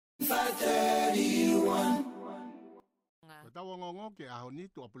531. Tawa ngongo ke aho ni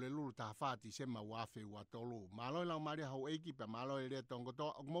tu apule lulu ta fati se ma wafe wa tolu. Malo lang mari hau eki pe malo ele tongo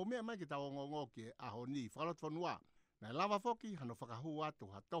to. Mo me mai ke tawa ngongo ke aho ni falot fonua. Na lava foki hano whakahu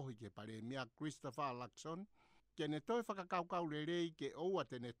atu hatohi ke pare mia Christopher Luxon. Ke ne toi whakakaukau rerei ke oua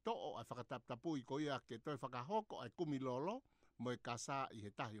te ne to'o ai whakataptapui ko ia ke toi whakahoko ai kumilolo mo e kasa i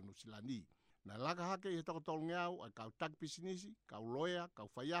he tahi onu silani. Na laka hake i he toko tolu ngeau ai kau takpisinisi, kau loya, kau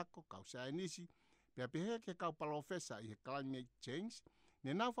whaiako, kau sainisi. Pea pehe ke kau palofesa i he climate change,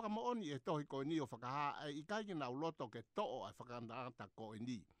 ne nau whakamooni e tohi ko ni o whakaha ai i kai ke nau loto ke to'o ai whakandata ko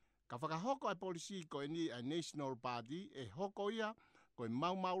ni. Ka whakahoko ai polisi ko ni ai National Party e hoko ia ko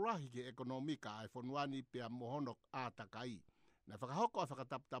maurahi ke ekonomika ai whonuani pea mohonok a takai. Na whakahoko ai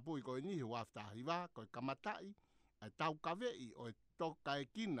whakataputapui ko ni he waftahiwa ko kamatai ai tau kawei o e toka e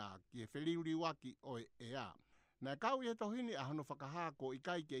kina ki he wheliuri waki o e ea. Na kau i he tohini a hano whakaha ko i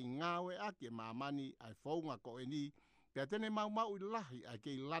kai ke ngawe a ke mamani ai whaunga ko e ni, pea tene mau i lahi ai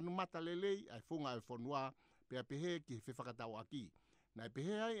ke lanu mata lelei ai whunga e whonua, pea pehe ki he whakatau aki. Na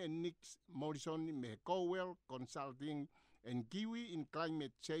pehe ai e Nick Morrison me Cowell Consulting and Kiwi in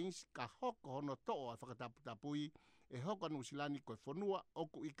Climate Change ka hoko hono to'o ai whakataputapui e hoko nusilani ko e whonua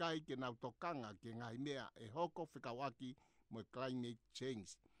oku i kai ke nau tokanga ke ngai mea e hoko whikawaki mo climate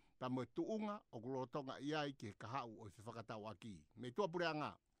change. Ta mo tuunga o kulotonga iai ke kahau o whakatau aki. Me tua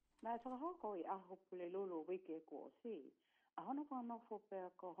pureanga. Nā whakahoko i aho pule lulu wike ko o si. A hono whanofo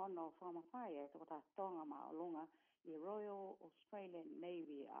pēr ko hono whamawhai e toko tā tonga ma o lunga i Royal Australian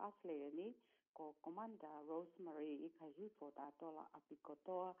Navy a Australia ni ko Commander Rosemary i kai hifo tā tola api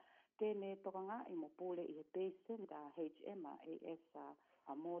kotoa tēne toka ngā i mo pule i he basin da HMAS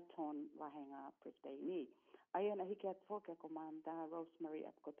a Morton Lahenga Birthday ni. Aia na hiki atu ke Commander Rosemary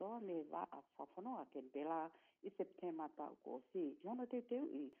ap kotoa me wa a whawhanoa ke bela i September tau ko si. Ki hono te teu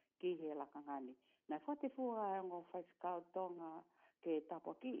i ki he lakangani. Na whate fua e ngō whaiskau tonga ke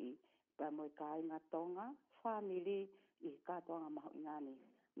tapaki i pa mo i ka inga tonga, family i katoanga mahu ingani.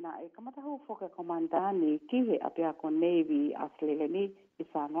 Na e kamatahu whoke Commander ni ki he apia ko Navy Australia ni i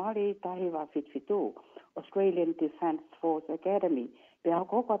Whanuari tahi wa whitwhitu, Australian Defence Force Academy. Pea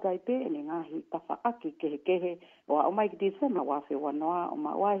hoko tai pe ni ngahi tawha aki kehe o a omai ki December wafe wanoa o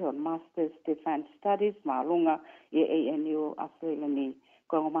mawai on Masters Defence Studies maalunga i ANU Australia ni.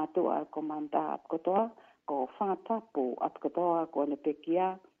 Ko ngā mātua Commander ap kotoa, ko whangatapu ap kotoa ko ne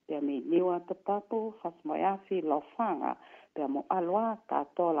pekia, pea mi niwa tapapu, whasmoiafi lo whanga, pea mo alua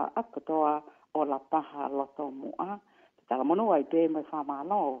katola ap kotoa o la paha loto mua. Tala monua i pe mai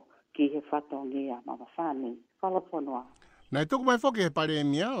whamalo ki he whatongia mamawhani. Whalaponua. Nai tuku mai whoke he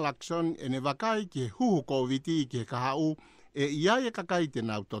paremia, Lakson e ne wakai ki he huhu koviti ki he kahau e iai e kakai te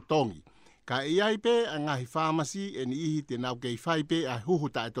nau totongi. Ka iai pe a ngahi pharmacy e ni ihi te nau kei whai pe a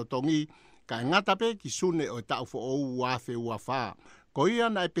huhu ta e totongi, ka e ngata pe ki sune o e tau fo ou wafe ua wha. Ko ia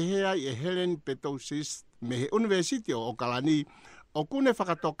nai pehea i e Helen Petosis me he University o Okalani, o kune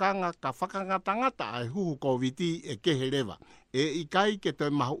whakatokanga ka whakangatangata ai huhu koviti e kehe rewa. E ikai ke toi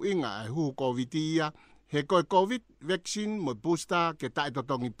mahu inga ai huhu koviti ia, he koe COVID vaccine mo booster ke tae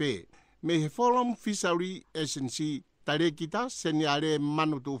totongi pe. Me he Forum Fishery Agency tare kita seniare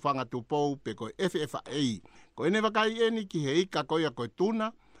manu tu whanga tu pou pe koe FFA. Ko ene wakai eni ki he ika koea koe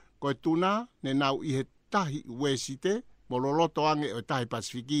tuna ne nau i he tahi uesite, mo loloto ange o tahi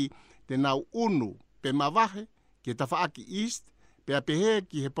Pasifiki, te nau unu pe mawahe ke Tafaaki East, pe a pehe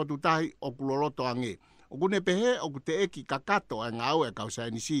ki he potutahi o kuloloto ange. O kune pehe o te eki kakato e ngau e kausa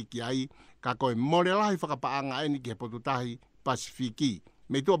nisi ki ai, ka koe morelahi whakapaanga eni ki he potutahi Pasifiki.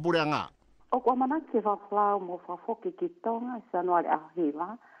 Me tua pure anga. O kua manaki whawhlau mo whawhoki ki tonga i Sanuari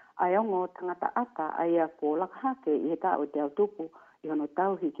Ahiwa, ai ongo tangata ata ai a ko lakhake i he tau te autupu i hono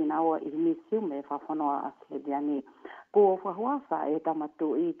tauhi ki naua i misiu me whawhanoa Australiani. Ko whahuasa e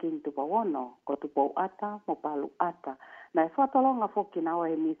tamatu i king tupawono, ko tupou ata mo palu ata. Na e whatolonga whoki naua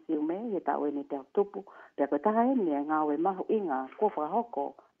i misiu me i he tau e ni te autupu, pia koe taha e ni e ngau e mahu inga ko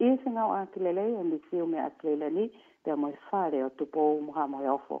whahoko. I se ngau a kilele e misiu me Australiani, pia mo e whare o tupou muha mo e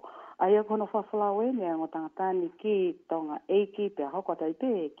ofo. Aia kono whawhalau e mea ngotangatani ki tonga eiki pia hoko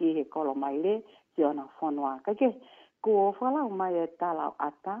taipe ki he kolo maile si ona whanua. Kake, ko whalau mai e talau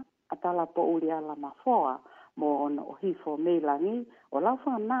ata, a tala po uri ala mawhoa mo ono o hifo meilangi o lau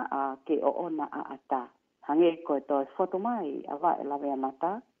whanaa ke o ona a ata. Hange koe toi whoto mai a wa e lawe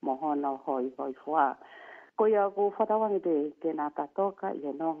mata mo hono hoi wha. Ko ia ko whatawangi te ke nā katoka i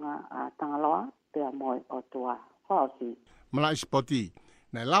he nonga a tangaloa pia moe o tua. Whaosi. Malai spoti.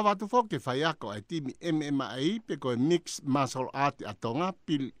 Nei lava tu foke whai ako ai timi MMA pe koe Mixed Martial Art a tonga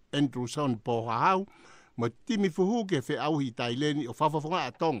Pil Andrewson po hahau mo timi fuhu ke fe au hi taileni o whafafonga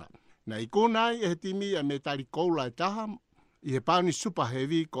a Tonga. Na i kona e he timi a me tari koula e taha, i he pauni super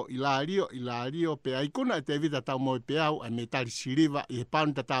heavy ko ilario pe a i kona e te vita tau mo pe au a me tari siriva i he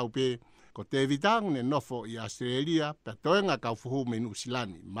pauni tatau pe ko te vitang ne nofo i Australia pe toenga kau fuhu me New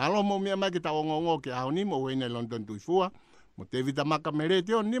Zealand. Malo mo mea mai ki tau ngongo ke ahoni mo wene London tuifua, mo te vita maka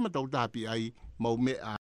merete o nima tau tapi ai mau mea